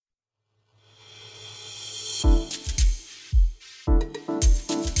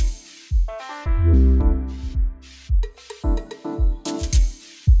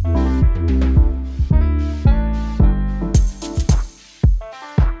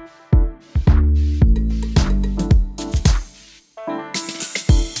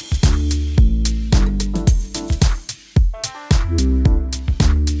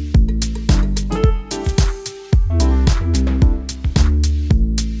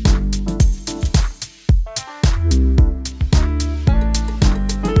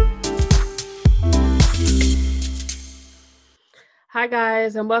Hi,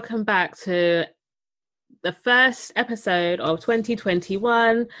 guys, and welcome back to the first episode of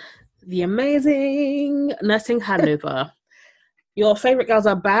 2021, the amazing nursing handover. Your favourite girls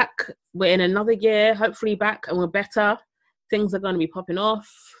are back. We're in another year, hopefully back, and we're better. Things are going to be popping off.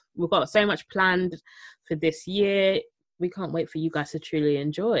 We've got so much planned for this year. We can't wait for you guys to truly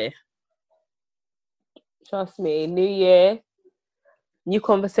enjoy. Trust me, new year, new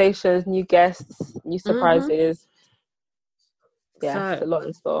conversations, new guests, new surprises. Yeah, it's a lot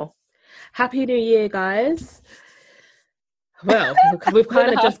in store. Happy New Year, guys. Well, we've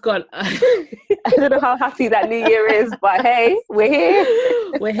kind of just got... I don't know how happy that new year is, but hey, we're here.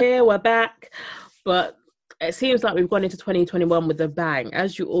 We're here, we're back. But it seems like we've gone into 2021 with a bang.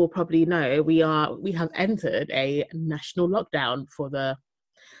 As you all probably know, we have entered a national lockdown for the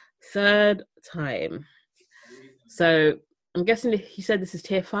third time. So I'm guessing he said this is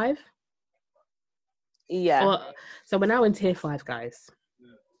tier 5? Yeah. So we're now in tier 5, guys.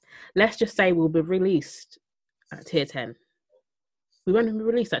 Let's just say we'll be released at tier 10. We won't be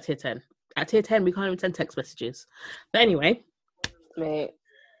released at tier 10. At tier 10, we can't even send text messages. But anyway, mate,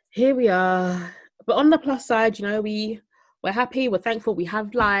 here we are. But on the plus side, you know, we're happy, we're thankful, we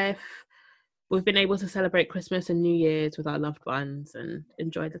have life. We've been able to celebrate Christmas and New Year's with our loved ones and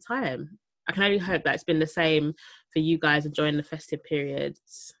enjoy the time. I can only hope that it's been the same for you guys enjoying the festive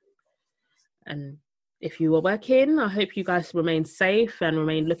periods. And if you are working, I hope you guys remain safe and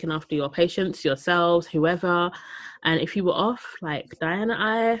remain looking after your patients, yourselves, whoever. And if you were off, like Diana and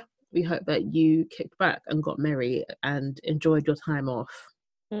I, we hope that you kicked back and got merry and enjoyed your time off.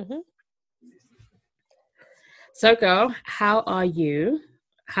 Mm-hmm. So, girl, how are you?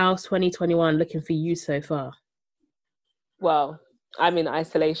 How's 2021 looking for you so far? Well, I'm in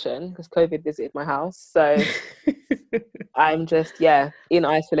isolation because COVID visited my house. So I'm just, in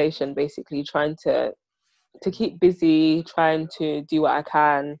isolation, basically trying to keep busy, trying to do what I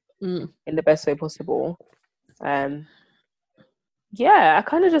can in the best way possible. I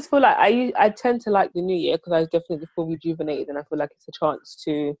kind of just feel like I tend to like the new year because I definitely feel rejuvenated and I feel like it's a chance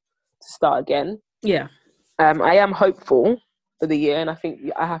to start again. Yeah. I am hopeful for the year and I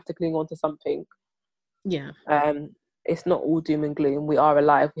think I have to cling on to something. Yeah. It's not all doom and gloom. We are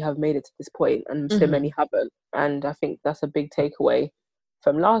alive. We have made it to this point and so many haven't. And I think that's a big takeaway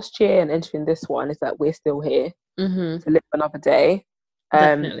from last year and entering this one is that we're still here to live another day.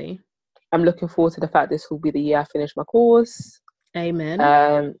 Definitely. I'm looking forward to the fact this will be the year I finish my course. Amen.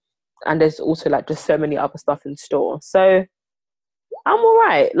 And there's also like just so many other stuff in store. So I'm all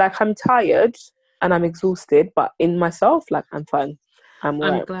right. Like I'm tired and I'm exhausted, but in myself, like I'm fine. I'm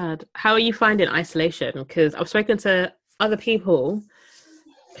glad. How are you finding isolation? Because I've spoken to other people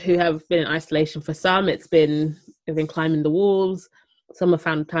who have been in isolation. For some, they've been climbing the walls. Some have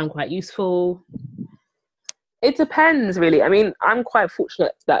found time quite useful. It depends, really. I mean, I'm quite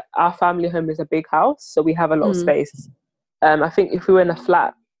fortunate that our family home is a big house, so we have a lot of space. I think if we were in a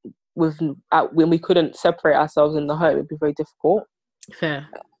flat when we couldn't separate ourselves in the home, it'd be very difficult. Fair.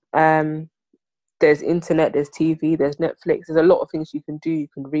 There's internet, there's TV, there's Netflix. There's a lot of things you can do. You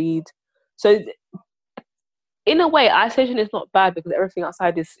can read. So in a way, isolation is not bad because everything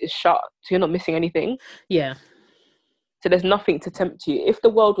outside is shut. So you're not missing anything. Yeah. So there's nothing to tempt you. If the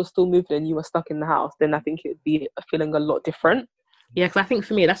world was still moving and you were stuck in the house, then I think it would be feeling a lot different. Yeah, because I think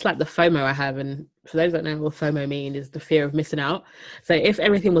for me, that's like the FOMO I have. And for those that don't know what FOMO mean is the fear of missing out. So if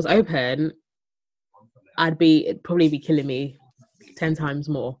everything was open, it'd probably be killing me 10 times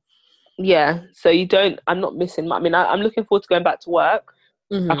more. Yeah, so I'm not missing much. I mean, I'm looking forward to going back to work.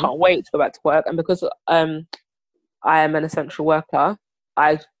 I can't wait to go back to work. And because I am an essential worker,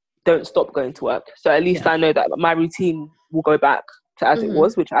 I don't stop going to work. So at least I know that my routine will go back to as it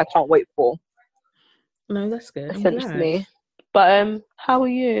was, which I can't wait for. No, that's good. Essentially. But how are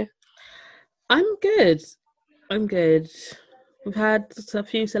you? I'm good. We've had a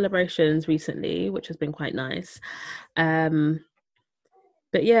few celebrations recently, which has been quite nice.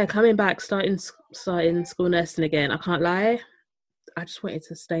 But yeah, coming back, starting school nursing again, I can't lie. I just wanted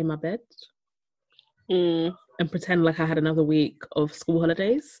to stay in my bed and pretend like I had another week of school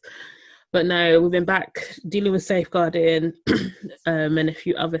holidays. But no, we've been back dealing with safeguarding and a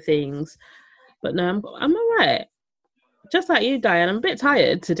few other things. But no, I'm all right. Just like you, Diane, I'm a bit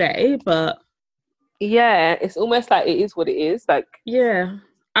tired today, but... Yeah, it's almost like it is what it is. Like, yeah.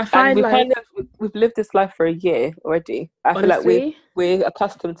 I find we've lived this life for a year already. I feel like we're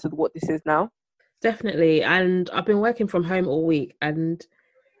accustomed to what this is now. Definitely. And I've been working from home all week and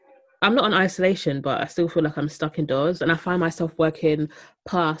I'm not in isolation, but I still feel like I'm stuck indoors and I find myself working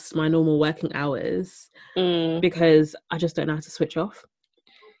past my normal working hours because I just don't know how to switch off.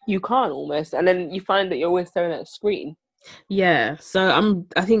 You can't almost. And then you find that you're always staring at a screen. Yeah. So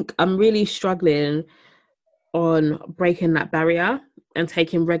I think I'm really struggling on breaking that barrier and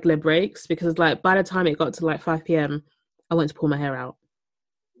taking regular breaks because like by the time it got to like 5 p.m., I went to pull my hair out.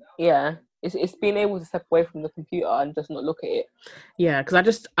 Yeah, it's being able to step away from the computer and just not look at it. Yeah,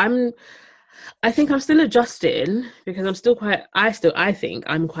 because I think I'm still adjusting because I think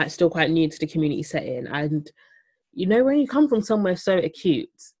I'm quite new to the community setting. And you know, when you come from somewhere so acute,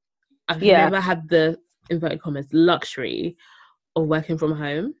 I've Yeah. never had the inverted commas luxury of working from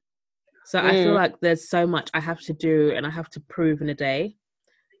home. So I feel Mm. like there's so much I have to do and I have to prove in a day.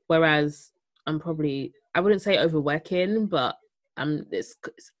 Whereas I wouldn't say overworking, but I'm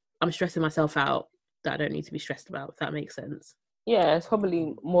stressing myself out that I don't need to be stressed about, if that makes sense. Yeah, it's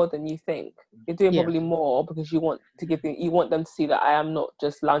probably more than you think. You're doing Yeah. probably more because you want them to see that I am not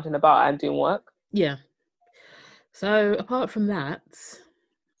just lounging about, I'm doing work. Yeah. So apart from that,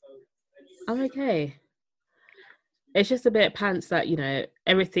 I'm okay. It's just a bit pants that,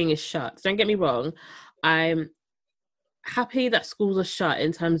 everything is shut. Don't get me wrong. I'm happy that schools are shut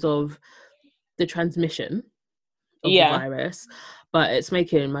in terms of the transmission of the Yeah. virus, but it's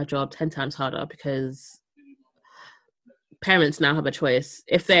making my job 10 times harder because parents now have a choice.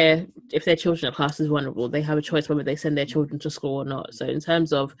 If their children are classed as vulnerable, they have a choice whether they send their children to school or not. So in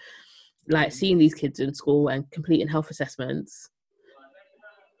terms of like seeing these kids in school and completing health assessments,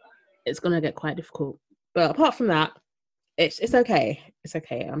 it's gonna get quite difficult. But apart from that, it's okay. It's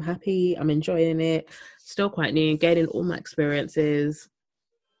okay. I'm happy. I'm enjoying it. Still quite new, gaining all my experiences.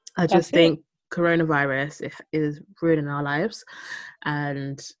 I That's just it. think coronavirus is ruining our lives,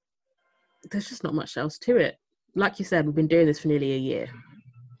 and there's just not much else to it. Like you said, we've been doing this for nearly a year.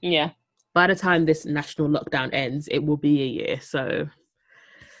 Yeah. By the time this national lockdown ends, it will be a year. So,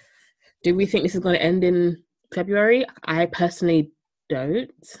 do we think this is going to end in February? I personally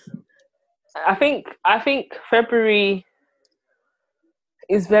don't. I think February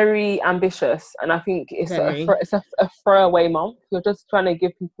is very ambitious, and I think Very. it's a throwaway month. You're just trying to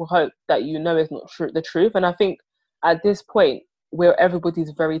give people hope that you know is not true, the truth. And I think at this point, where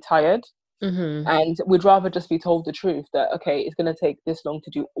everybody's very tired, Mm-hmm. and we'd rather just be told the truth that okay, it's going to take this long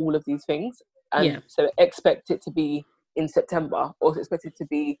to do all of these things, Yeah. and so expect it to be in September or expect it to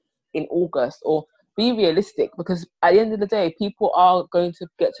be in August, or be realistic, because at the end of the day, people are going to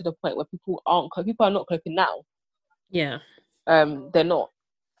get to the point where people are not coping now. Yeah. They're not.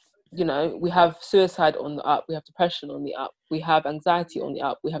 You know, we have suicide on the up, we have depression on the up, we have anxiety on the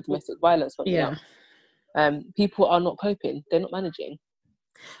up, we have domestic violence on the Yeah. up. People are not coping, they're not managing.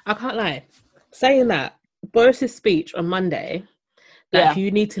 I can't lie. Saying that, Boris's speech on Monday that if Yeah, you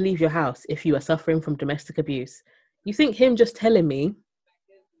need to leave your house if you are suffering from domestic abuse, you think him just telling me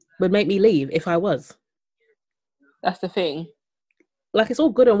would make me leave if I was? that's the thing. Like it's all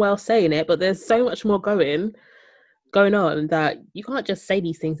good and well saying it, but there's so much more going on that you can't just say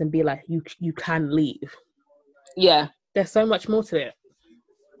these things and be like you can leave. Yeah. There's so much more to it.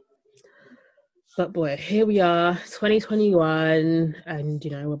 But boy, here we are, 2021, and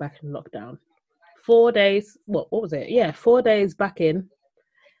we're back in lockdown. 4 days. What was it? Yeah, 4 days back in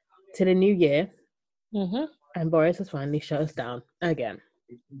to the new year, Hmm. and Boris has finally shut us down again.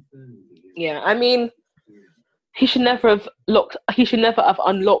 Yeah, I mean, he should never have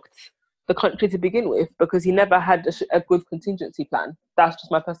unlocked the country to begin with, because he never had a good contingency plan. That's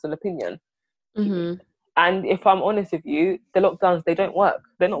just my personal opinion. Mm-hmm. And if I'm honest with you, the lockdowns, they don't work.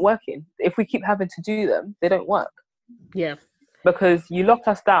 They're not working. If we keep having to do them, they don't work. Yeah. Because you lock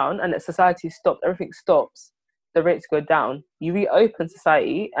us down and the society stops, everything stops, the rates go down. You reopen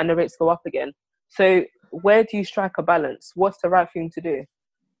society and the rates go up again. So where do you strike a balance? What's the right thing to do?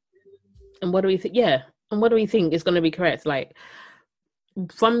 And what do we think? Yeah. And what do we think is going to be correct? Like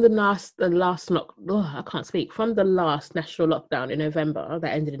from the last I can't speak. From the last national lockdown in November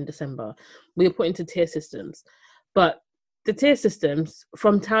that ended in December, we were put into tier systems, but the tier systems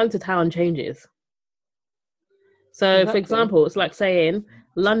from town to town changes. So, for Exactly. example, it's like saying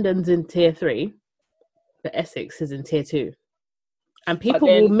London's in tier 3, but Essex is in tier 2, and But people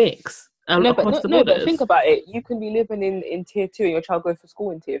will then mix no, but across no, the no, but think borders. about it. You can be living in tier two and your child goes to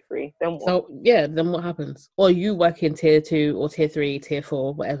school in tier three. Then what? So, yeah, then what happens? Or you work in tier 2 or tier 3, tier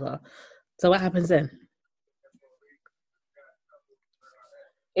 4, whatever. So, what happens then?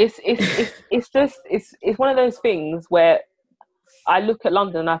 It's one of those things where I look at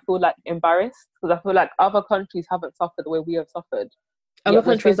London and I feel like embarrassed, because I feel like other countries haven't suffered the way we have suffered. Other Yet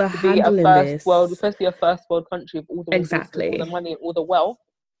countries are handling we're this supposed to be a first world country with all the resources, all the exactly. money, all the wealth,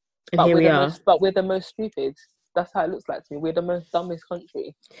 And here we are. but we're the most stupid. That's how it looks like to me. We're the most dumbest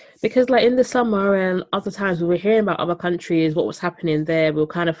country. Because, like, in the summer and other times we were hearing about other countries, what was happening there, we were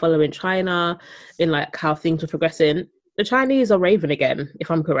kind of following China in like how things were progressing. The Chinese are raving again,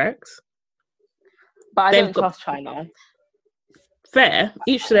 if I'm correct. But I They've don't got trust China. fair,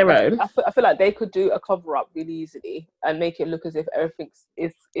 each to their own. I feel like they could do a cover up really easily and make it look as if everything's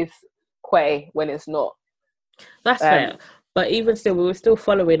is quay when it's not. That's fair. But even still, we were still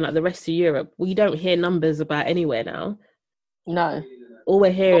following like the rest of Europe. We don't hear numbers about anywhere now. No. All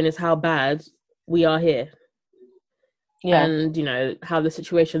we're hearing is how bad we are here. Yeah. And, you know, how the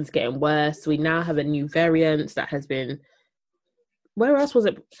situation's getting worse. We now have a new variant that has been... Where else was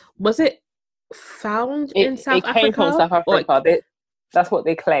it? Was it found in South Africa? It came from South Africa. That's what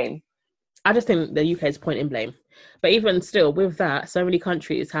they claim. I just think the UK is pointing blame. But even still, with that, so many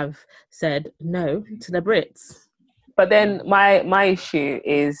countries have said no to the Brits. But then my issue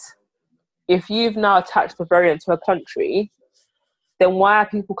is, if you've now attached the variant to a country, then why are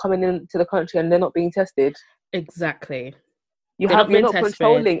people coming into the country and they're not being tested? Exactly. You're not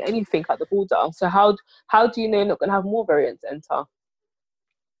controlling anything at the border. So how do you know you're not going to have more variants enter?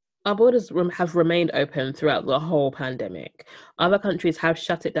 Our borders have remained open throughout the whole pandemic. Other countries have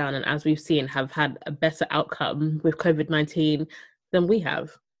shut it down, and as we've seen, have had a better outcome with COVID-19 than we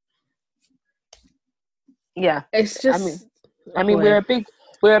have. Yeah, it's just. I mean, we're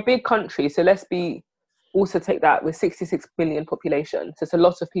a big country, so let's also take that with 66 million population. So it's a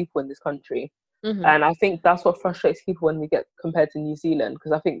lot of people in this country, and I think that's what frustrates people when we get compared to New Zealand,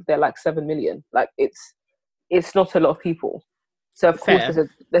 because I think they're like 7 million. Like it's not a lot of people. So of course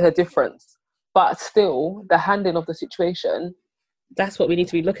there's a difference, but still the handling of the situation. That's what we need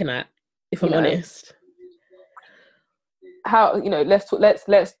to be looking at, if I'm honest. How,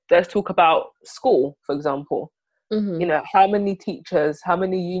 let's talk about school, for example. You know, how many teachers, how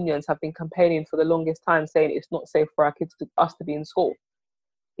many unions have been campaigning for the longest time saying it's not safe for us to be in school.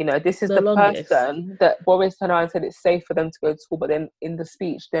 You know, this is the person that Boris turned around and said it's safe for them to go to school, but then in the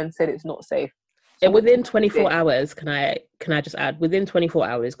speech then said it's not safe. So within 24 hours, can I just add, within 24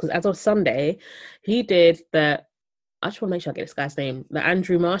 hours, because as of Sunday, he did I just want to make sure I get this guy's name, the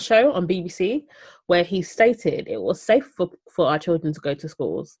Andrew Marr show on BBC, where he stated it was safe for our children to go to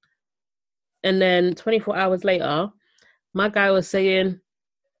schools. And then 24 hours later, my guy was saying,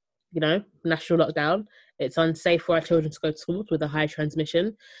 you know, national lockdown, it's unsafe for our children to go to schools with a high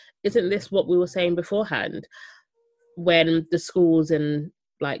transmission. Isn't this what we were saying beforehand? When the schools in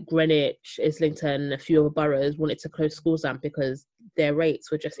like Greenwich, Islington, a few other boroughs wanted to close schools down because their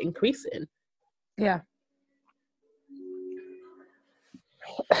rates were just increasing. Yeah.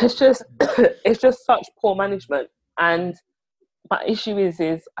 It's just such poor management. And my issue is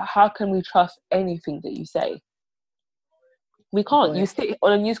how can we trust anything that you say? We can't. You sit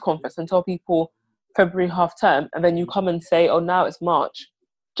on a news conference and tell people February half term, and then you come and say, oh, now it's March.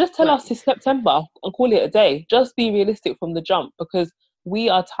 Just tell us it's September and call it a day. Just be realistic from the jump, because we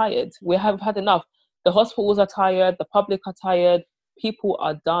are tired. We have had enough. The hospitals are tired. The public are tired. People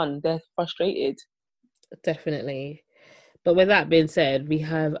are done. They're frustrated. Definitely. But with that being said, we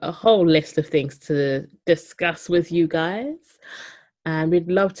have a whole list of things to discuss with you guys. And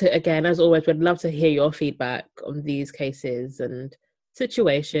we'd love to, again, as always, we'd love to hear your feedback on these cases and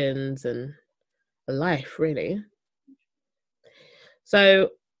situations and life, really. So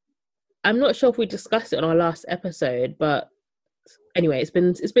I'm not sure if we discussed it on our last episode, but anyway,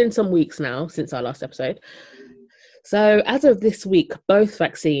 it's been some weeks now since our last episode. So as of this week, both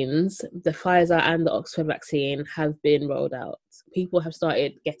vaccines, the Pfizer and the Oxford vaccine, have been rolled out. People have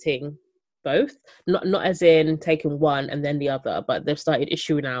started getting both, not as in taking one and then the other, but they've started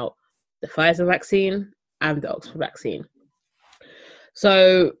issuing out the Pfizer vaccine and the Oxford vaccine.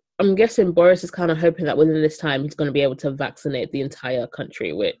 So I'm guessing Boris is kind of hoping that within this time he's going to be able to vaccinate the entire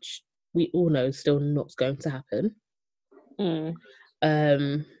country, which we all know is still not going to happen.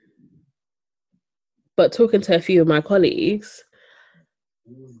 But talking to a few of my colleagues,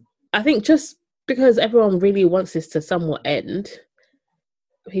 I think just because everyone really wants this to somewhat end,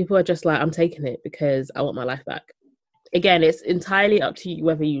 people are just like, I'm taking it because I want my life back. Again, it's entirely up to you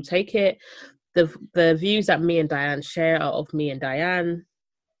whether you take it. The views that me and Diane share are of me and Diane.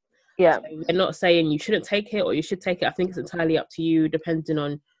 Yeah. So we're not saying you shouldn't take it or you should take it. I think it's entirely up to you, depending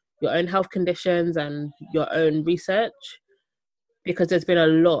on your own health conditions and your own research. Because there's been a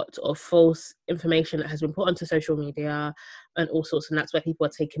lot of false information that has been put onto social media and all sorts, and that's where people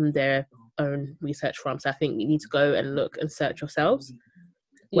are taking their own research from. So I think you need to go and look and search yourselves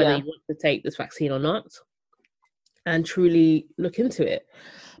whether you want to take this vaccine or not, and truly look into it.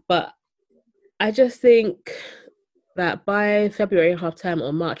 But I just think that by February half term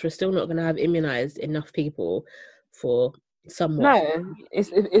or March, we're still not going to have immunized enough people for somewhat. No,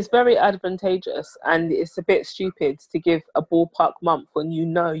 it's very advantageous, and it's a bit stupid to give a ballpark month when you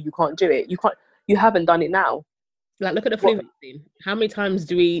know you can't do it. You haven't done it now. Like, look at the flu What? vaccine. How many times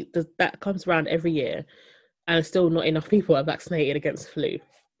does that comes around every year, and still not enough people are vaccinated against flu?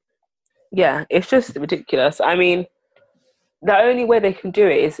 Yeah, it's just ridiculous. I mean, the only way they can do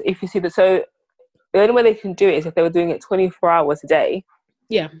it is if you see that. So the only way they can do it is if they were doing it 24 hours a day,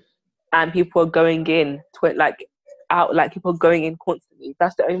 Yeah, and people are going in like out, like people are going in constantly.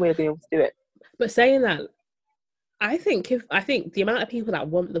 That's the only way they're being able to do it. but saying that, I think the amount of people that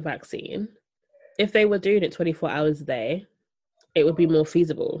want the vaccine, if they were doing it 24 hours a day, it would be more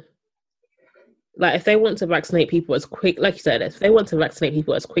feasible. Like, if they want to vaccinate people as quick, like you said, if they want to vaccinate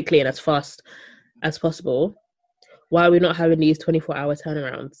people as quickly and as fast as possible, why are we not having these 24-hour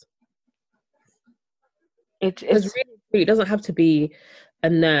turnarounds? Because It's really, it doesn't have to be a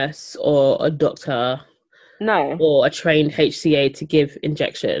nurse or a doctor no, or a trained HCA to give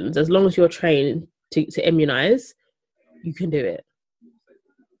injections. As long as you're trained to immunize, you can do it.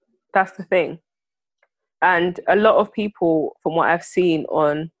 that's the thing. And a lot of people, from what I've seen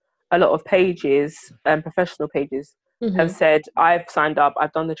on a lot of pages, professional pages, have Mm-hmm. said, I've signed up,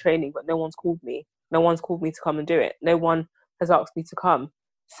 I've done the training, but no one's called me. No one's called me to come and do it. No one has asked me to come.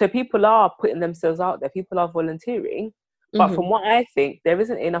 So people are putting themselves out there. People are volunteering. But Mm-hmm. from what I think, there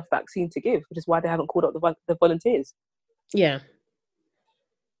isn't enough vaccine to give, which is why they haven't called up the volunteers. Yeah.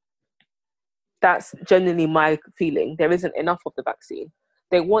 That's genuinely my feeling. There isn't enough of the vaccine.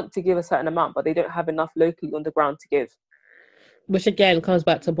 They want to give a certain amount, but they don't have enough locally on the ground to give. Which again comes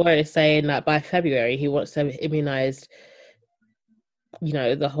back to Boris saying that by February he wants to have immunized,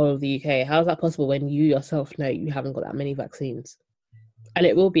 the whole of the UK. How is that possible when you yourself know you haven't got that many vaccines? And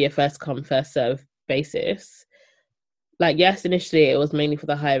it will be a first come, first serve basis. Like, yes, initially it was mainly for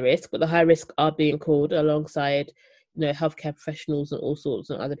the high risk, but the high risk are being called alongside, healthcare professionals and all sorts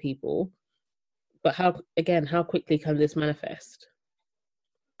and other people. But how quickly can this manifest?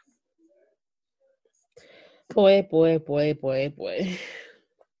 Boy, boy, boy, boy, boy.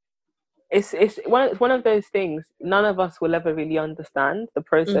 It's one of those things none of us will ever really understand the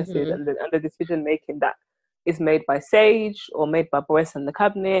processes Mm-hmm. and the decision making that is made by Sage or made by Boris and the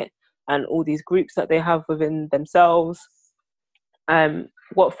cabinet and all these groups that they have within themselves.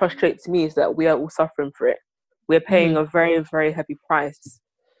 What frustrates me is that we are all suffering for it. We're paying Mm-hmm. a very, very heavy price,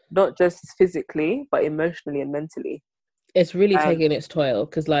 not just physically, but emotionally and mentally. It's really Um, taking its toll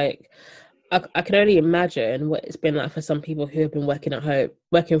because, like, I can only imagine what it's been like for some people who have been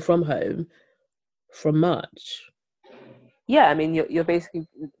working from home from March. yeah, I mean, you're basically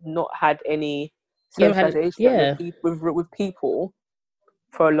not had any You haven't had, socialization yeah, with people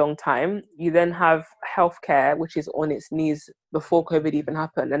for a long time. You then have healthcare, which is on its knees before COVID even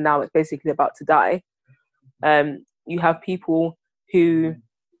happened, and now it's basically about to die. You have people who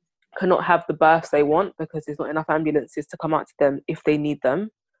cannot have the births they want because there's not enough ambulances to come out to them if they need them.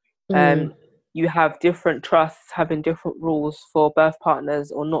 mm, Um, you have different trusts having different rules for birth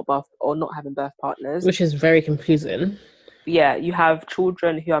partners or not having birth partners. which is very confusing. Yeah, you have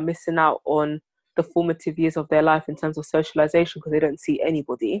children who are missing out on the formative years of their life in terms of socialization because they don't see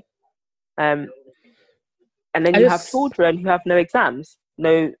anybody. Um, and then I you have just children who have no exams,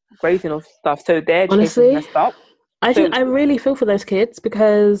 no grading of stuff, so their education is honestly, messed up. So I really feel for those kids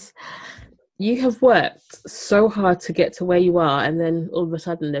because you have worked so hard to get to where you are, and then all of a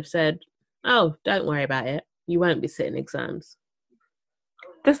sudden they've said, "Oh, don't worry about it. You won't be sitting exams."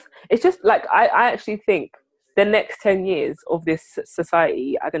 it's just like I actually think the next 10 years of this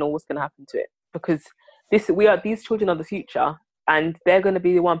society, I don't know what's going to happen to it because these children are the future and they're going to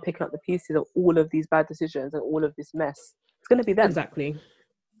be the one picking up the pieces of all of these bad decisions and all of this mess. It's going to be them. Exactly.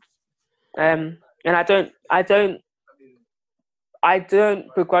 And I don't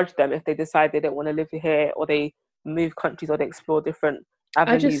begrudge them if they decide they don't want to live here or they move countries or they explore different I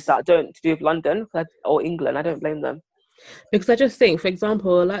avenues just that don't to do with London or England. I don't blame them. Because I just think, for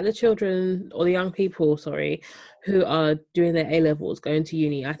example, like the children or the young people, sorry, who are doing their A levels, going to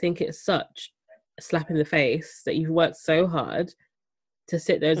uni, I think it's such a slap in the face that you've worked so hard to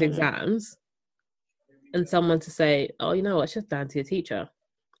sit those Mm. exams and someone to say, oh, you know what, it's just down to your teacher.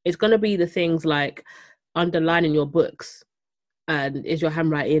 It's going to be the things like underlining your books and is your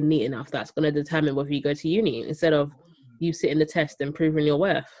handwriting neat enough that's going to determine whether you go to uni instead of you sitting the test and proving your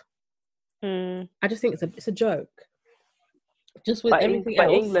worth. Mm. I just think it's a joke. Just with everything But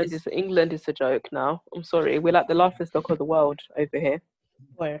else, England is a joke now. I'm sorry, we're like the laughing stock of the world over here.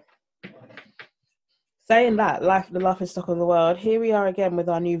 boy. Saying that, the laughing stock of the world. Here we are again with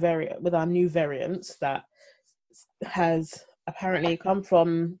our new variants that has apparently come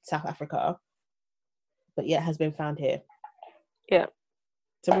from South Africa, but yet has been found here. Yeah.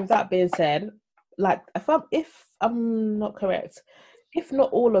 So with that being said, like if I'm not correct, if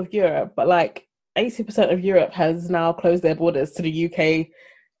not all of Europe, but like 80% of Europe has now closed their borders to the UK,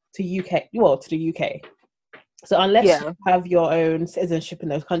 to the UK. So unless you Yeah. have your own citizenship in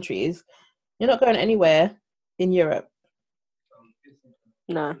those countries, you're not going anywhere in Europe.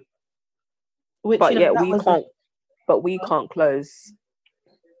 No. Which, But yeah, that we was can't. But we can't close.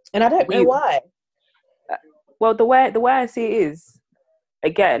 and I don't know We why. well, the way I see it is,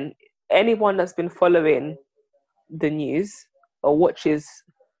 again, anyone that's been following the news or watches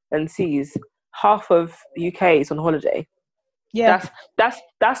and sees, half of the UK is on holiday. Yeah.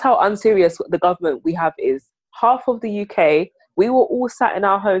 That's how unserious the government we have is. Half of the UK, we were all sat in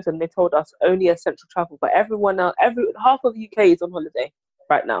our homes and they told us only essential travel, but everyone else, half of the UK is on holiday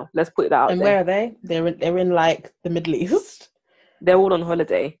right now. Let's put that out And there. where are they? They're in like the Middle East. They're all on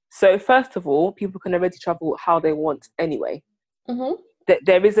holiday. So first of all, people can already travel how they want anyway. Mm-hmm.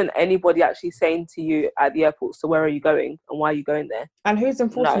 There isn't anybody actually saying to you at the airport, so where are you going and why are you going there? And who's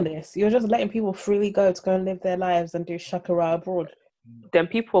enforcing No. this? You're just letting people freely go to go and live their lives and do shakara abroad. Then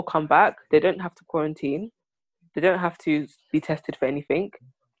people come back. They don't have to quarantine. They don't have to be tested for anything.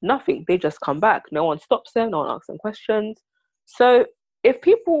 Nothing. They just come back. No one stops them. No one asks them questions. So if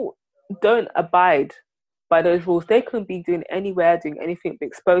people don't abide by those rules, they can be doing anywhere, doing anything, be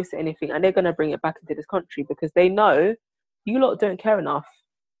exposed to anything, and they're going to bring it back into this country because they know you lot don't care enough.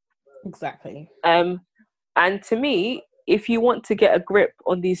 Exactly. And to me, if you want to get a grip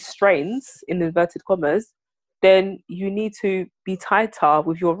on these strains, in inverted commas, then you need to be tighter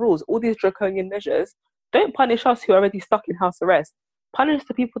with your rules. All these draconian measures, don't punish us who are already stuck in house arrest. Punish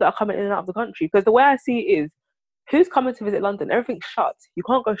the people that are coming in and out of the country. Because the way I see it is, who's coming to visit London? Everything's shut. You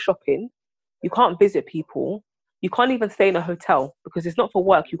can't go shopping. You can't visit people. You can't even stay in a hotel because it's not for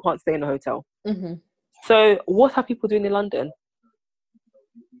work. You can't stay in a hotel. Mm-hmm. So what are people doing in London?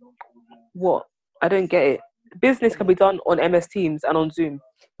 What? I don't get it. Business can be done on MS Teams and on Zoom.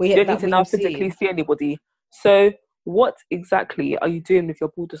 You don't need to now physically see anybody. So what exactly are you doing with your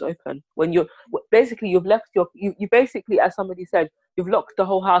borders open when you've left you basically, as somebody said, you've locked the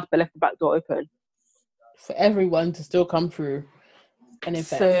whole house but left the back door open for everyone to still come through and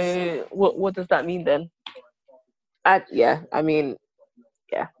infect? So what does that mean then?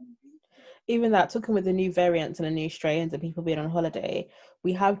 Even that, talking with the new variants and the new strains and people being on holiday,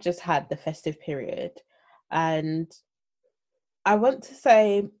 we have just had the festive period, and I want to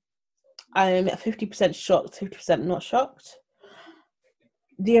say I'm 50% shocked, 50% not shocked.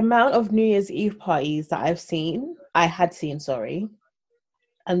 The amount of New Year's Eve parties that I had seen,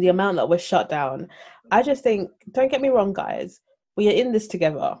 and the amount that was shut down, I just think, don't get me wrong, guys, we are in this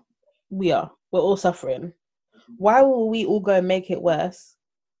together. We're all suffering. Why will we all go and make it worse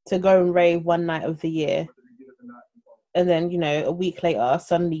to go and rave one night of the year, and then, a week later,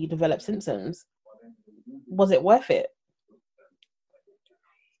 suddenly you develop symptoms? Was it worth it?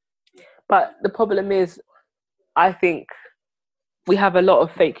 But the problem is, I think we have a lot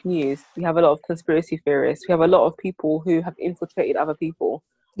of fake news. We have a lot of conspiracy theorists. We have a lot of people who have infiltrated other people.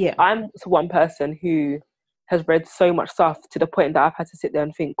 Yeah. I'm one person who has read so much stuff to the point that I've had to sit there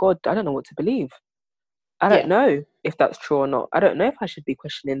and think, God, I don't know what to believe. I don't know if that's true or not. I don't know if I should be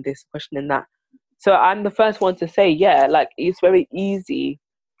questioning this, questioning that. So I'm the first one to say, it's very easy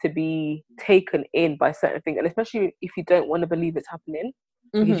to be taken in by certain things. And especially if you don't want to believe it's happening,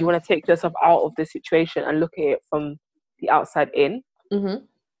 because you want to take yourself out of the situation and look at it from the outside in. Mm-hmm.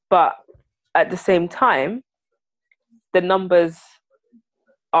 But at the same time, the numbers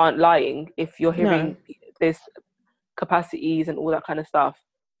aren't lying if you're hearing this capacities and all that kind of stuff.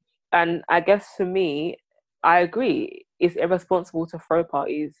 And I guess for me, I agree, it's irresponsible to throw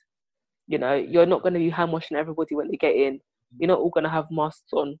parties. You're not going to be hand washing everybody when they get in. You're not all going to have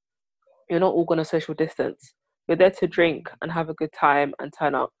masks on. You're not all going to social distance. You're there to drink and have a good time and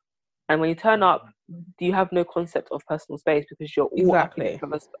turn up. And when you turn up, you have no concept of personal space because you're all up in each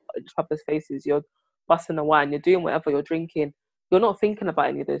other's faces. You're busting a wine. You're doing whatever. You're drinking. You're not thinking about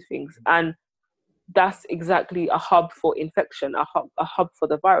any of those things. And that's exactly a hub for infection, a hub for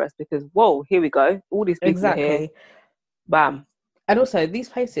the virus, because, whoa, here we go. All these people are here. Bam. And also, these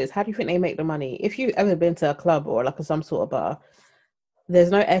places, how do you think they make the money? If you've ever been to a club or like some sort of bar, there's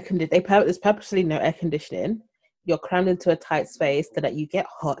no air conditioning. There's purposely no air conditioning. You're crammed into a tight space so that you get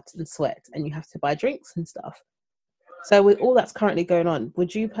hot and sweat and you have to buy drinks and stuff. So with all that's currently going on,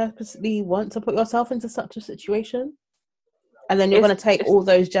 would you purposely want to put yourself into such a situation? And then you're going to take all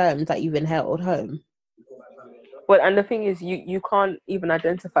those germs that you've inhaled home. Well, and the thing is, you can't even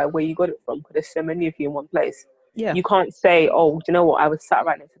identify where you got it from because there's so many of you in one place. Yeah. You can't say, oh, do you know what? I was sat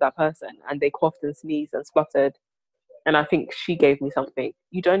right next to that person and they coughed and sneezed and spluttered, and I think she gave me something.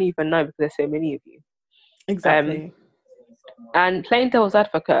 You don't even know because there's so many of you. Exactly. And playing devil's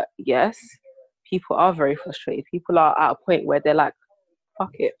advocate, yes, people are very frustrated. People are at a point where they're like,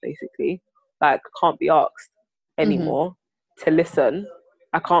 fuck it, basically. Like, can't be asked anymore to listen.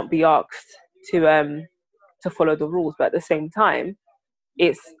 I can't be asked to follow the rules. But at the same time,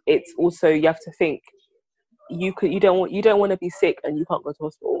 it's also, you have to think, you don't want to be sick and you can't go to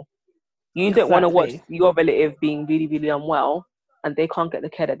hospital. You don't want to watch Exactly. your relative being really, really unwell and they can't get the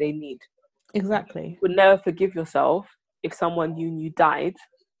care that they need. Exactly. You would never forgive yourself if someone you knew died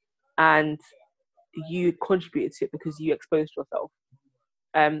and you contributed to it because you exposed yourself.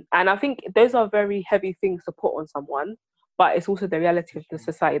 And I think those are very heavy things to put on someone, but it's also the reality of the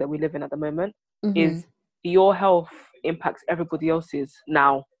society that we live in at the moment. Is your health impacts everybody else's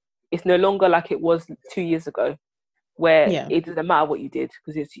now. It's no longer like it was 2 years ago, where Yeah. it doesn't matter what you did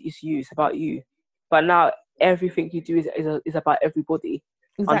because it's you, it's about you. But now everything you do is about everybody.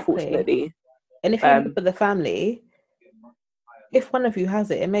 Exactly. Unfortunately, And if you look at the family, if one of you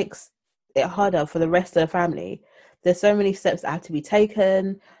has it, it makes it harder for the rest of the family. There's so many steps that have to be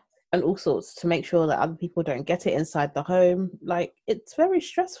taken and all sorts to make sure that other people don't get it inside the home. Like, it's very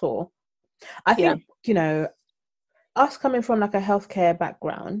stressful. I yeah, think, us coming from like a healthcare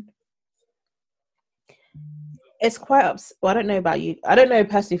background, it's quite well, I don't know about you. I don't know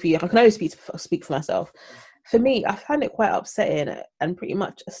personally for you. I can only speak for myself. For me, I find it quite upsetting and pretty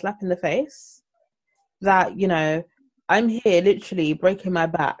much a slap in the face that, I'm here literally breaking my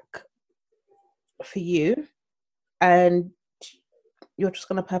back for you, and you're just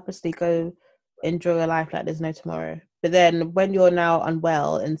going to purposely go enjoy your life like there's no tomorrow. But then when you're now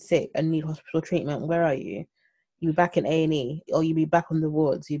unwell and sick and need hospital treatment, where are you? You be back in A&E, or you be back on the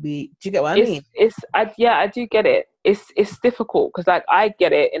wards. Do you get what I mean? I do get it. It's difficult because like I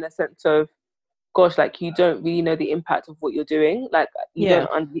get it in a sense of, gosh, like you don't really know the impact of what you're doing. Like Yeah.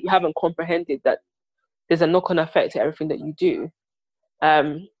 you haven't comprehended that there's a knock-on effect to everything that you do.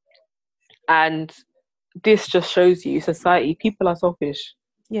 And this just shows you society, people are selfish.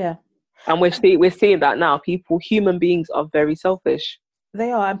 Yeah. And we're seeing that now. Human beings are very selfish.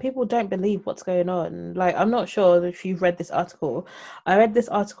 They are, and people don't believe what's going on. Like, I'm not sure if you've read this article. I read this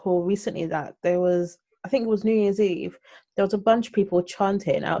article recently that there was, I think it was New Year's Eve, there was a bunch of people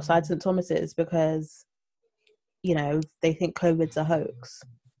chanting outside St. Thomas's because, they think COVID's a hoax.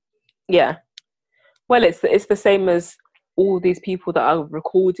 Yeah. Well, it's the same as all these people that are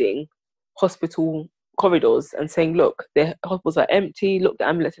recording hospital corridors and saying, look, the hospitals are empty, look, the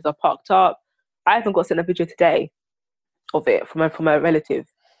ambulances are parked up. I even got sent a video today of it from a relative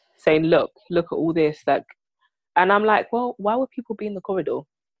saying, look at all this, like, and I'm like, well, why would people be in the corridor?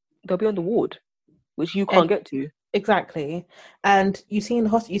 They'll be on the ward, which you can't get to. Exactly. And you've seen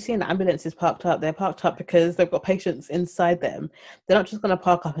the ambulances parked up. They're parked up because they've got patients inside them. They're not just going to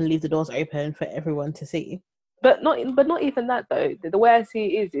park up and leave the doors open for everyone to see. But not even that though. The way I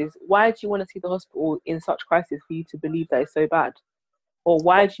see it is why do you want to see the hospital in such crisis for you to believe that it's so bad? Or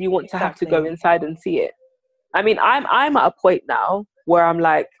why do you want to have to go inside and see it? I mean, I'm at a point now where I'm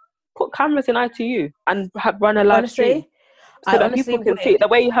like, put cameras in ITU and run a live stream so that people can see it. The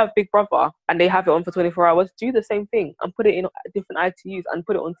way you have Big Brother and they have it on for 24 hours, do the same thing and put it in different ITUs and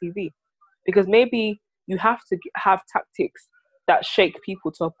put it on TV. Because maybe you have to have tactics that shake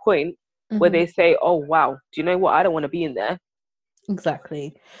people to a point where they say, oh, wow, do you know what? I don't want to be in there.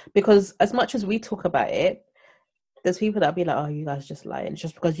 Exactly. Because as much as we talk about it, there's people that'll be like, oh, you guys just lying. It's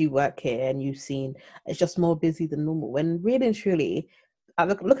just because you work here and you've seen it's just more busy than normal. When really and truly,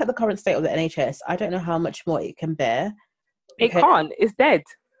 look at the current state of the NHS. I don't know how much more it can bear. It can't. It's dead.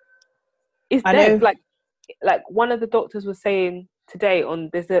 It's dead. Like one of the doctors was saying today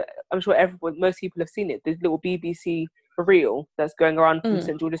I'm sure most people have seen it, this little BBC reel that's going around from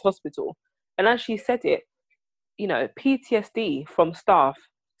St. George's Hospital. And as she said it, PTSD from staff,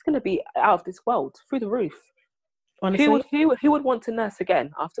 it's going to be out of this world, through the roof. Honestly, who would want to nurse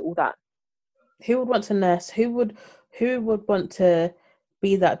again after all that? Who would want to nurse? Who would want to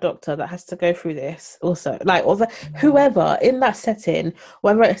be that doctor that has to go through this also? Like, or whoever in that setting,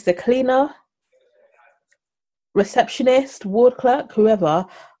 whether it's the cleaner, receptionist, ward clerk, whoever,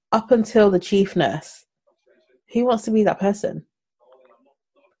 up until the chief nurse. Who wants to be that person?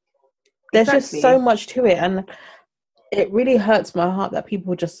 There's just so much to it, and it really hurts my heart that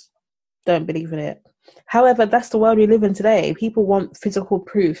people just don't believe in it. However, that's the world we live in today. People want physical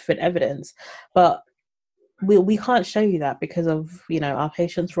proof and evidence, but we can't show you that because of, our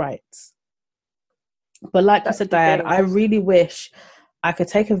patients' rights. But like you said, Diane, I really wish I could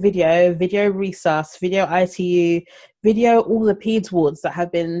take a video resus, video ITU, video all the peds wards that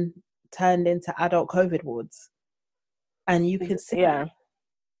have been turned into adult COVID wards. And you can see,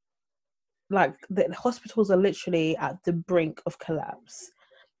 like, the hospitals are literally at the brink of collapse.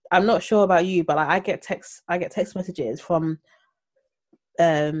 I'm not sure about you, but like, I get text messages from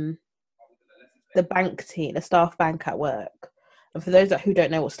um the bank team, the staff bank at work. And for those who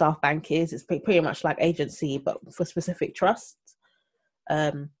don't know what staff bank is, it's pretty much like agency, but for specific trusts.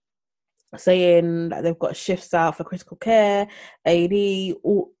 Um, saying that they've got shifts out for critical care, AD,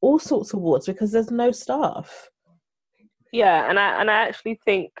 all sorts of wards because there's no staff. Yeah, and I actually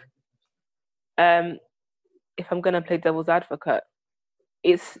think, if I'm gonna play devil's advocate,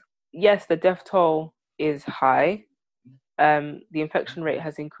 it's yes, the death toll is high. The infection rate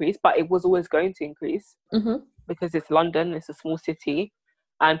has increased, but it was always going to increase because it's London, it's a small city,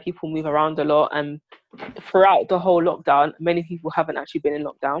 and people move around a lot. And throughout the whole lockdown, many people haven't actually been in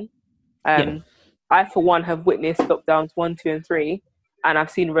lockdown. I, for one, have witnessed lockdowns 1, 2, and 3, and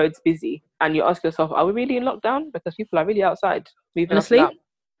I've seen roads busy. And you ask yourself, are we really in lockdown? Because people are really outside moving Honestly? up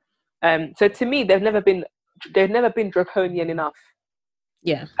and down. So to me, they've never been draconian enough.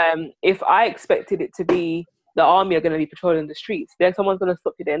 Yeah. If I expected it to be the army are going to be patrolling the streets, then someone's going to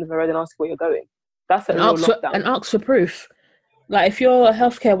stop you at the end of the road and ask where you're going. That's a real lockdown. And ask for proof. Like if you're a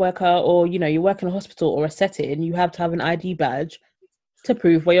healthcare worker or you work in a hospital or a setting, you have to have an ID badge to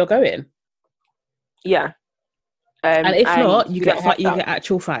prove where you're going. Yeah. And if not, you get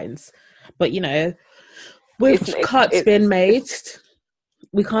actual fines. But with cuts being made,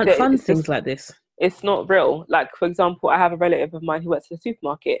 we can't fund things like this. It's not real. Like, for example, I have a relative of mine who works in a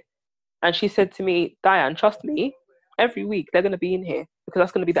supermarket, and she said to me, Diane, trust me, every week they're going to be in here because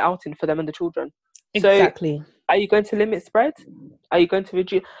that's going to be the outing for them and the children. Exactly. So are you going to limit spread? Are you going to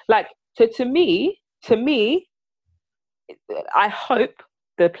reduce? Like, so to me, I hope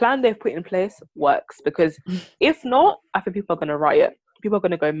the plan they've put in place works, because if not, I think people are going to riot. People are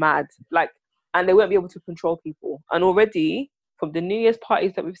going to go mad. Like, and they won't be able to control people. And already, from the New Year's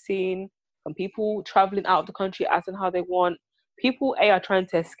parties that we've seen, from people traveling out of the country as and how they want, people are trying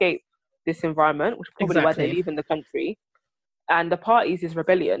to escape this environment, which is probably why they leave in the country. And the parties is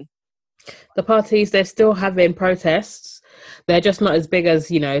rebellion. The parties, they're still having protests. They're just not as big as,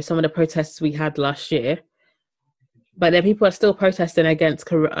 some of the protests we had last year. But then people are still protesting against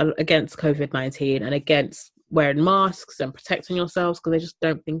COVID-19 and against wearing masks and protecting yourselves because they just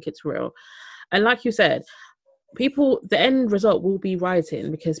don't think it's real. And like you said, the end result will be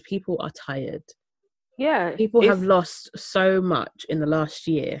rioting because people are tired. Yeah. People have lost so much in the last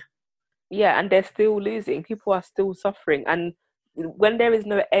year. Yeah, and they're still losing. People are still suffering. And when there is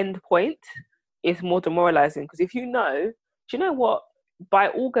no end point, it's more demoralizing. Because if do you know what? By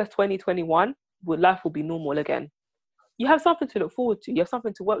August 2021, life will be normal again. You have something to look forward to. You have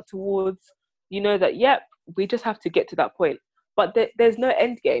something to work towards. You know that, we just have to get to that point. But there's no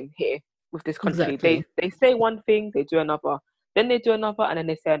end game here with this country. Exactly. They say one thing, they do another. Then they do another, and then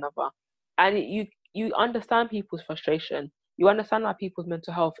they say another. And you understand people's frustration. You understand that people's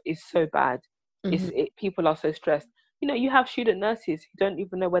mental health is so bad. People are so stressed. You have student nurses who don't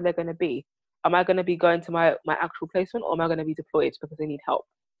even know where they're going to be. Am I going to be going to my actual placement, or am I going to be deployed because they need help?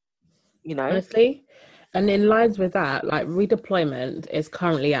 Honestly. And in lines with that, like redeployment is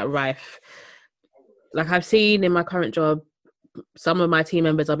currently at rife. Like I've seen in my current job, some of my team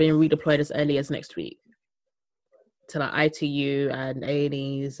members are being redeployed as early as next week to like ITU and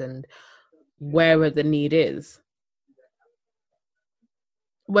A&Es and wherever the need is.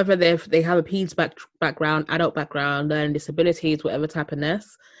 Whether they have a peds background, adult background, learning disabilities, whatever type of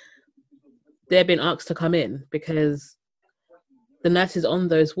nurse, they're being asked to come in because the nurses on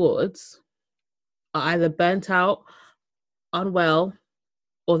those wards are either burnt out, unwell,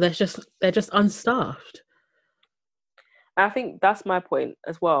 or they're just unstaffed. I think that's my point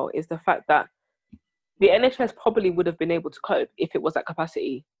as well, is the fact that the NHS probably would have been able to cope if it was at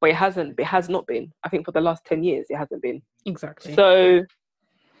capacity, but it hasn't. It has not been. I think for the last 10 years, it hasn't been. Exactly. So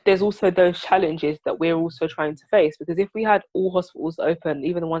there's also those challenges that we're also trying to face, because if we had all hospitals open,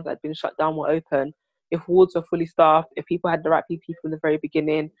 even the ones that had been shut down were open, if wards were fully staffed, if people had the right PPE from the very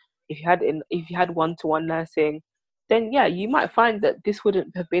beginning, if you had one-to-one nursing, then you might find that this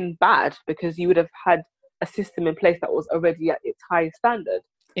wouldn't have been bad, because you would have had a system in place that was already at its highest standard.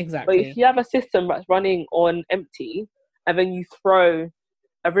 Exactly. But if you have a system that's running on empty and then you throw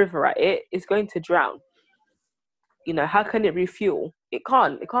a river at it, it's going to drown. How can it refuel? It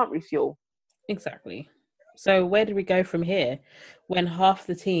can't refuel. Exactly. So where do we go from here when half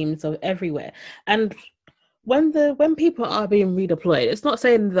the teams are everywhere? And when people are being redeployed, it's not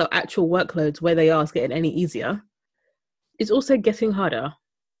saying the actual workloads where they are is getting any easier. It's also getting harder.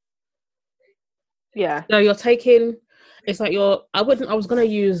 Yeah. So you're taking, it's like I was going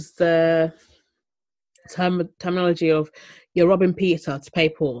to use the terminology of you're robbing Peter to pay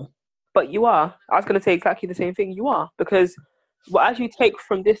Paul. But you are. I was going to say exactly the same thing. You are, because But as you take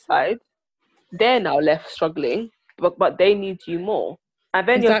from this side, they're now left struggling, but they need you more. And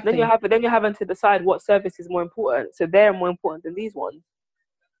then Exactly. you're having to decide what service is more important. So they're more important than these ones.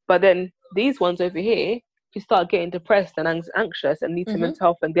 But then these ones over here, you start getting depressed and anxious and need some mental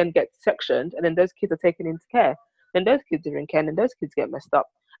health, and then get sectioned, and then those kids are taken into care. Then those kids are in care, and then those kids get messed up.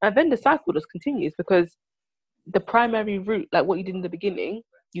 And then the cycle just continues, because the primary route, like what you did in the beginning,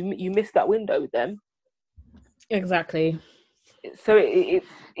 you missed that window with them. Exactly. So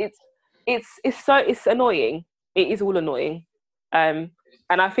it's annoying. It is all annoying. And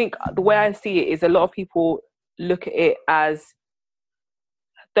I think the way I see it is, a lot of people look at it as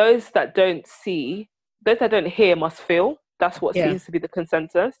those that don't hear must feel. That's what seems to be the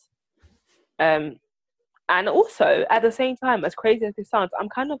consensus. And also, at the same time, as crazy as this sounds, I'm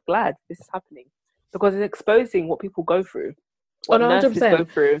kind of glad this is happening, because it's exposing what people go through, what nurses go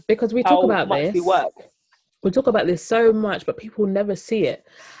through, because we talk about much this. we work. We talk about this so much, but people never see it.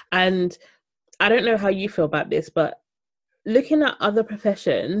 And I don't know how you feel about this, but looking at other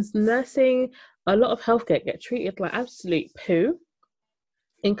professions, nursing, a lot of healthcare get treated like absolute poo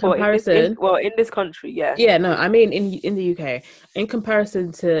in comparison. In this country, yeah. Yeah, no, I mean in the UK, in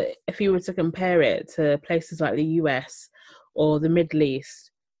comparison to, if you were to compare it to places like the US or the Middle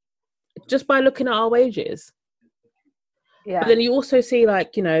East, just by looking at our wages. Yeah. But then you also see,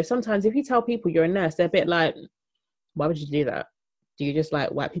 like, you know, sometimes if you tell people you're a nurse, they're a bit like, why would you do that? Do you just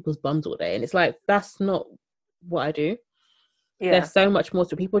like wipe people's bums all day? And it's like, that's not what I do. Yeah. There's so much more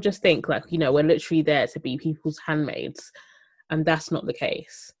to people. Just think, like, you know, we're literally there to be people's handmaids, and that's not the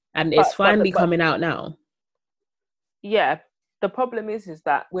case. And it's finally coming out now. Yeah. The problem is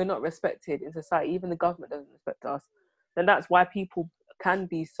that we're not respected in society. Even the government doesn't respect us. And that's why people can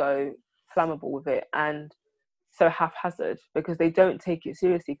be so flammable with it and so haphazard, because they don't take it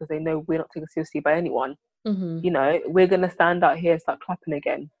seriously, because they know we're not taken seriously by anyone. You know, we're going to stand out here and start clapping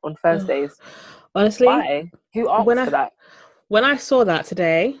again on Thursdays. Honestly, why? Who asked for that? When I saw that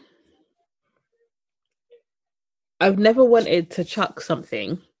today, I've never wanted to chuck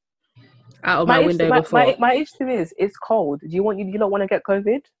something out of my window before. My issue is, it's cold. Do you don't want to get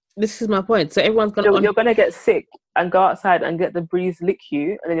COVID? This is my point. So everyone's gonna you're gonna get sick and go outside and get the breeze lick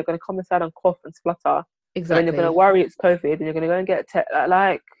you, and then you're gonna come inside and cough and splutter. Exactly. And then you're gonna worry it's COVID, and you're gonna go and get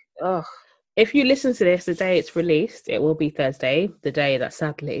ugh. If you listen to this the day it's released, it will be Thursday, the day that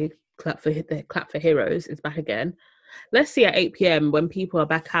sadly Clap for Heroes is back again. Let's see at 8 p.m. when people are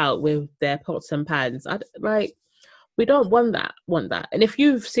back out with their pots and pans. We don't want that. And if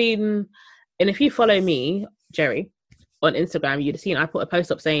you follow me, Jerry, on Instagram, you'd have seen I put a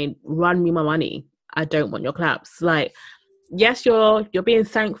post up saying, "Run me my money. I don't want your claps." Like, yes, you're being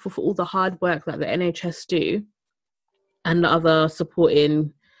thankful for all the hard work that the NHS do and the other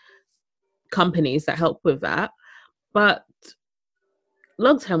supporting companies that help with that, but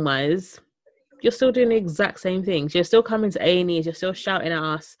long-term wise, you're still doing the exact same things. You're still coming to A&Es, you're still shouting at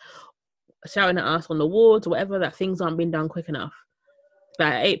us on the wards or whatever, that things aren't being done quick enough.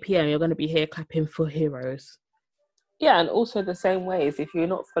 But at 8 p.m, you're going to be here clapping for heroes. Yeah, and also the same way is, if you're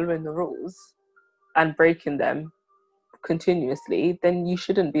not following the rules and breaking them continuously, then you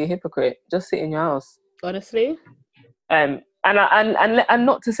shouldn't be a hypocrite. Just sit in your house. Honestly. And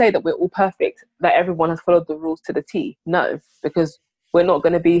not to say that we're all perfect, that everyone has followed the rules to the T. No, because we're not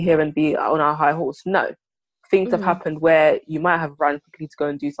going to be here and be on our high horse. No, things have happened where you might have run quickly to go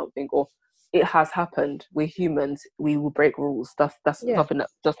and do something, or it has happened. We're humans. We will break rules. That's something that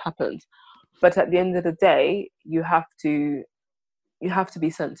just happens. But at the end of the day, you have to be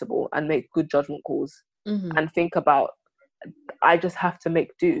sensible and make good judgment calls and think about, I just have to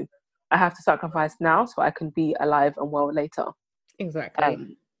make do. I have to sacrifice now so I can be alive and well later.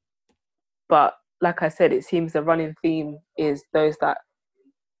 Exactly. But like I said, it seems the running theme is those that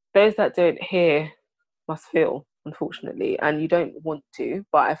don't hear must feel, unfortunately. And you don't want to,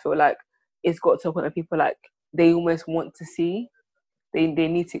 but I feel like it's got to a point where people, like, they almost want to see. They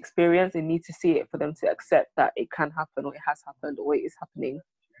need to experience, they need to see it for them to accept that it can happen, or it has happened, or it is happening.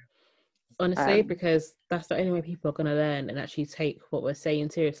 Honestly, because that's the only way people are going to learn and actually take what we're saying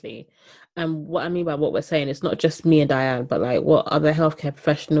seriously. And what I mean by what we're saying, it's not just me and Diane, but like what other healthcare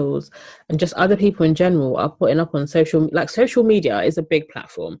professionals and just other people in general are putting up on social media is a big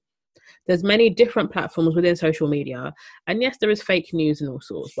platform. There's many different platforms within social media, and yes, there is fake news and all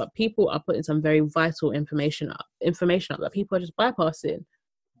sorts, but people are putting some very vital information up that people are just bypassing.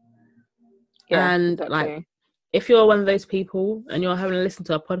 Yeah, and exactly. Like, if you're one of those people and you're having to listen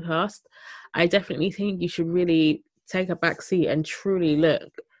to a podcast, I definitely think you should really take a back seat and truly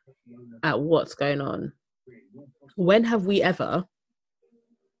look at what's going on. When have we ever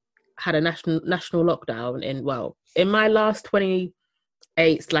had a national lockdown in my last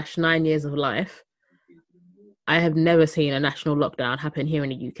 28/9 years of life, I have never seen a national lockdown happen here in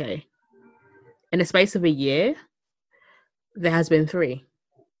the UK. In the space of a year, there has been 3.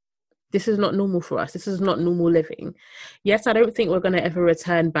 This is not normal for us. This is not normal living. Yes, I don't think we're going to ever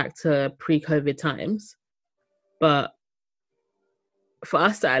return back to pre-COVID times, but for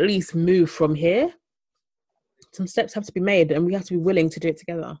us to at least move from here, some steps have to be made, and we have to be willing to do it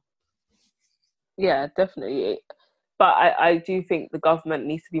together. Yeah, definitely. But I do think the government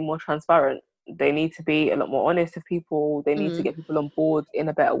needs to be more transparent. They need to be a lot more honest with people. They need to get people on board in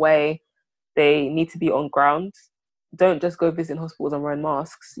a better way. They need to be on ground. Don't just go visiting hospitals and wearing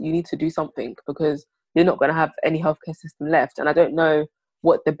masks. You need to do something, because you're not going to have any healthcare system left. And I don't know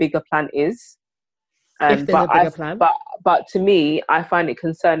what the bigger plan is. If there's a bigger plan. But to me, I find it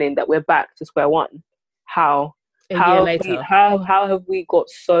concerning that we're back to square one. How? A year later. How have we got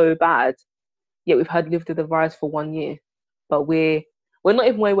so bad? Yet we've lived with the virus for 1 year. But we're not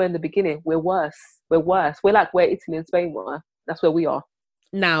even where we were in the beginning. We're worse. We're like where Italy and Spain were. That's where we are.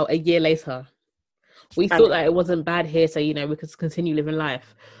 Now, a year later. We thought that it wasn't bad here, so, we could continue living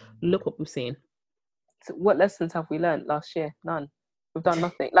life. Look what we've seen. So what lessons have we learned last year? None. We've done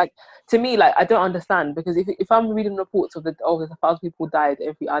nothing. To me, I don't understand, because if I'm reading reports of there's 1,000 people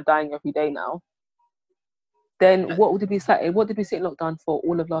are dying every day now, then what did we sit in lockdown for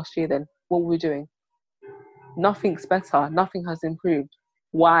all of last year then? What were we doing? Nothing's better. Nothing has improved.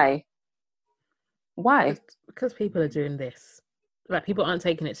 Why? Because people are doing this. People aren't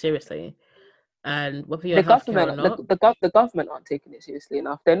taking it seriously. And whether you're healthcare or not, the government aren't taking it seriously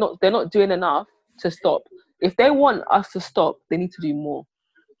enough. They're not doing enough to stop. If they want us to stop, they need to do more.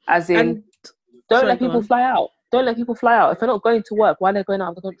 As in, don't let people fly out. Don't let people fly out. If they're not going to work, why are they going out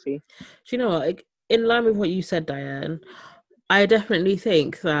of the country? Do you know what? In line with what you said, Diane, I definitely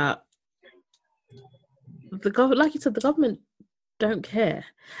think that like you said, the government don't care.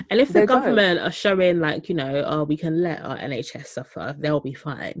 And if the government are showing we can let our NHS suffer, they'll be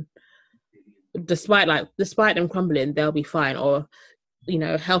fine. Despite them crumbling, they'll be fine. Or,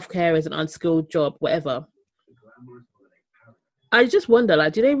 healthcare is an unskilled job, whatever. I just wonder,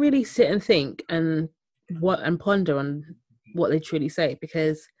 do they really sit and think and ponder on what they truly say?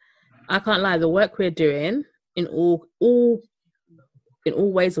 Because I can't lie, the work we're doing in all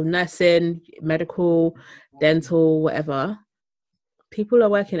ways of nursing, medical, dental, whatever, people are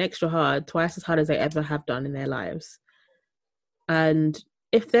working extra hard, twice as hard as they ever have done in their lives. And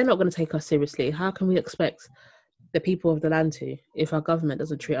if they're not going to take us seriously, how can we expect the people of the land to, if our government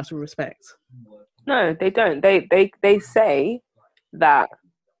doesn't treat us with respect? No, they don't. They say that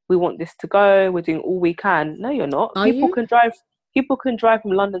we want this to go, we're doing all we can. No, you're not. People can drive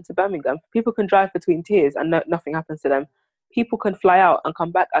from London to Birmingham. People can drive between tiers and nothing happens to them. People can fly out and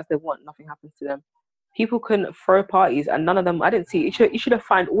come back as they want. Nothing happens to them. People can throw parties and none of them, I didn't see, you should have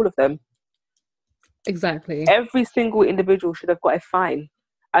fined all of them. Exactly. Every single individual should have got a fine.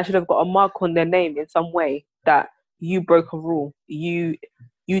 I should have got a mark on their name in some way that you broke a rule. You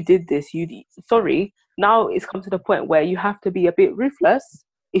did this. Sorry. Now it's come to the point where you have to be a bit ruthless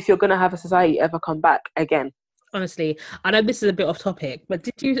if you're going to have a society ever come back again. Honestly, I know this is a bit off topic, but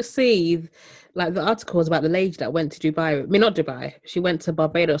did you see the articles about the lady that went to Dubai? I mean, not Dubai. She went to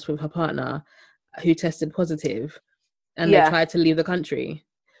Barbados with her partner who tested positive and they tried to leave the country.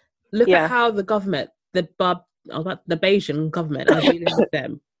 Look at how the government, the Bayesian government are dealing with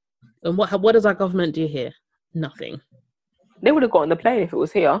them. And what does our government do here? Nothing. They would have got on the plane if it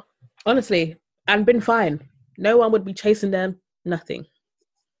was here. Honestly, and been fine. No one would be chasing them. Nothing.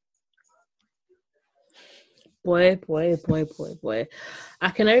 Boy. I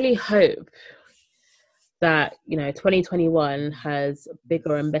can only hope that, 2021 has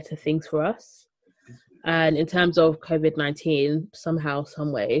bigger and better things for us. And in terms of COVID-19, somehow,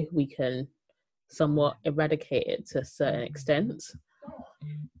 some way, we can somewhat eradicate it to a certain extent.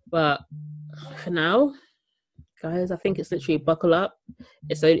 But for now, guys, I think it's literally buckle up.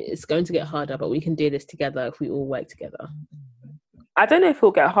 It's going to get harder, but we can do this together if we all work together. I don't know if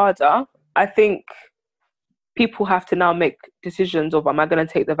it'll get harder. I think people have to now make decisions of, am I going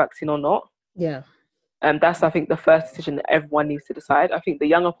to take the vaccine or not? Yeah. That's, I think, the first decision that everyone needs to decide. I think the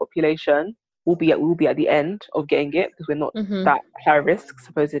younger population will be at the end of getting it because we're not that high risk,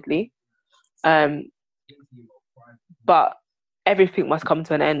 supposedly. But everything must come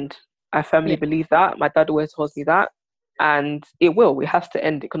to an end. I firmly believe that. My dad always tells me that. And it will. It has to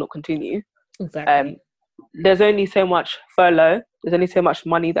end. It cannot continue. Exactly. There's only so much furlough. There's only so much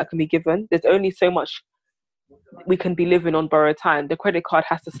money that can be given. There's only so much we can be living on borrowed time. The credit card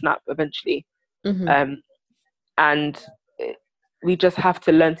has to snap eventually. And we just have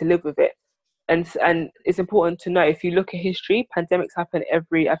to learn to live with it. And it's important to know, if you look at history, pandemics happen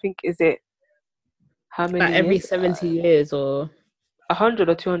every, I think, is it how Like many every years? 70 years or 100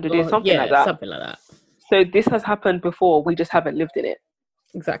 or 200 years, something like yeah, that. something like that. So this has happened before. We just haven't lived in it.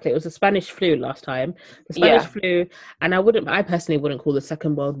 Exactly. It was the Spanish flu last time. The Spanish Yeah. flu, and I personally wouldn't call the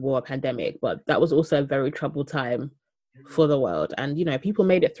Second World War a pandemic, but that was also a very troubled time for the world. And, you know, people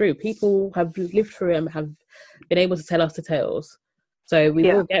made it through. People have lived through it and have been able to tell us the tales. So we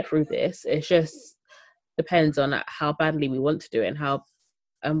will get through this. It just depends on how badly we want to do it and how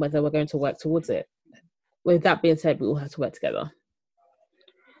and whether we're going to work towards it. With that being said, we all have to work together.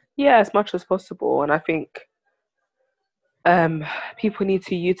 Yeah, as much as possible. And I think people need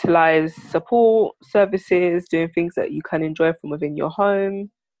to utilize support services, doing things that you can enjoy from within your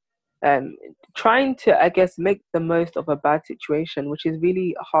home, trying to, I guess, make the most of a bad situation, which is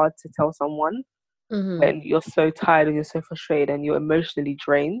really hard to tell someone when you're so tired and you're so frustrated and you're emotionally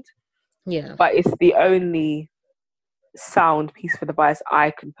drained. Yeah. But it's the only sound, peaceful advice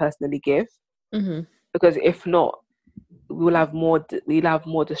I can personally give, because if not, we'll have more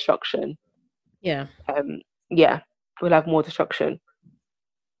destruction. Yeah. We'll have more destruction.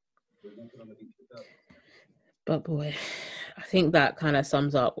 But boy, I think that kind of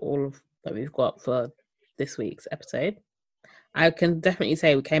sums up all of that we've got for this week's episode. I can definitely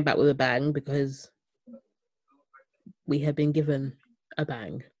say we came back with a bang because we have been given a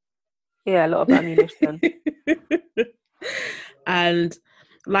bang. Yeah, a lot of ammunition. And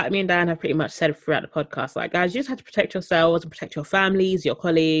like me and Dan have pretty much said throughout the podcast, like, guys, you just have to protect yourselves and protect your families, your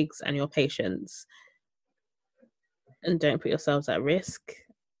colleagues, and your patients. And don't put yourselves at risk.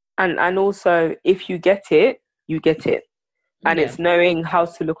 And also, if you get it, you get it. And it's knowing how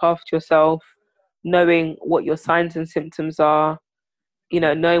to look after yourself, knowing what your signs and symptoms are,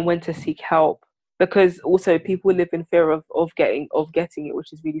 knowing when to seek help. Because also people live in fear of getting it,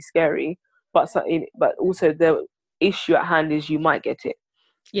 which is really scary. But also the issue at hand is you might get it.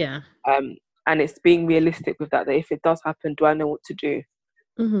 Yeah. And it's being realistic with that if it does happen, do I know what to do?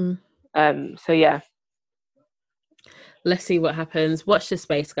 So yeah. Let's see what happens. Watch this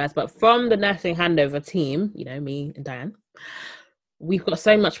space, guys. But from the nursing handover team, me and Diane, we've got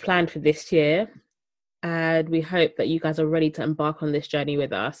so much planned for this year. And we hope that you guys are ready to embark on this journey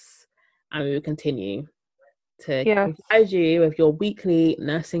with us. And we will continue to provide you with your weekly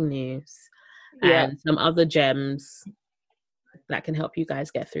nursing news and some other gems that can help you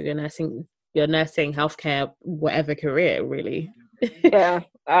guys get through your nursing, healthcare, whatever career, really. Yeah.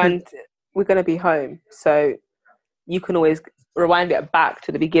 And we're going to be home. So you can always rewind it back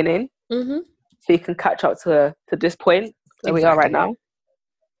to the beginning, so you can catch up to this point where we are right now.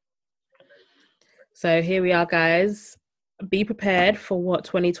 So here we are, guys. Be prepared for what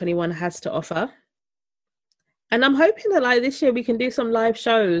 2021 has to offer. And I'm hoping that this year we can do some live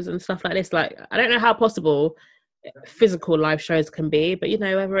shows and stuff like this. I don't know how possible physical live shows can be, but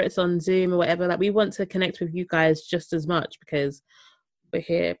whether it's on Zoom or whatever, we want to connect with you guys just as much because we're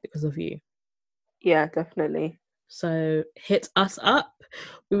here because of you. Yeah, definitely. So hit us up.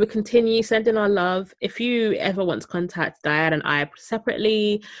 We will continue sending our love. If you ever want to contact Diane and I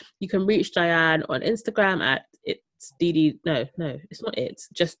separately, you can reach Diane on Instagram at it's DD. No, it's not. It's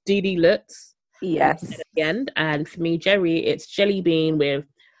just DD Lutz. Yes. At the end. And for me, Jerry, it's Jelly Bean with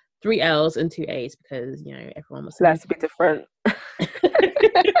 3 L's and 2 A's because everyone was. That's a bit different.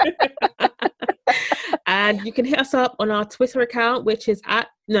 And you can hit us up on our Twitter account, which is at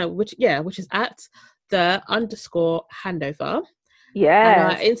 _handover. Yeah. And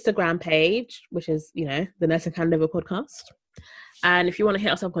our Instagram page, which is, the Nursing Handover Podcast. And if you want to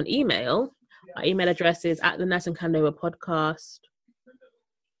hit us up on email, our email address is at the Nursing Handover Podcast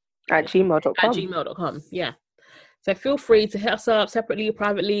at gmail.com. At gmail.com, yeah. So feel free to hit us up separately,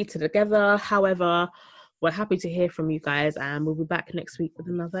 privately, together. However, we're happy to hear from you guys, and we'll be back next week with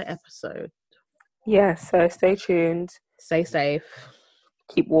another episode. Yeah, so stay tuned. Stay safe.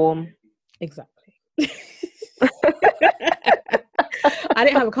 Keep warm. Exactly. I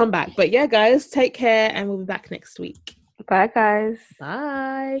didn't have a comeback, but yeah, guys, take care, and we'll be back next week. Bye, guys.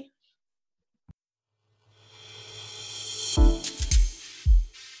 Bye.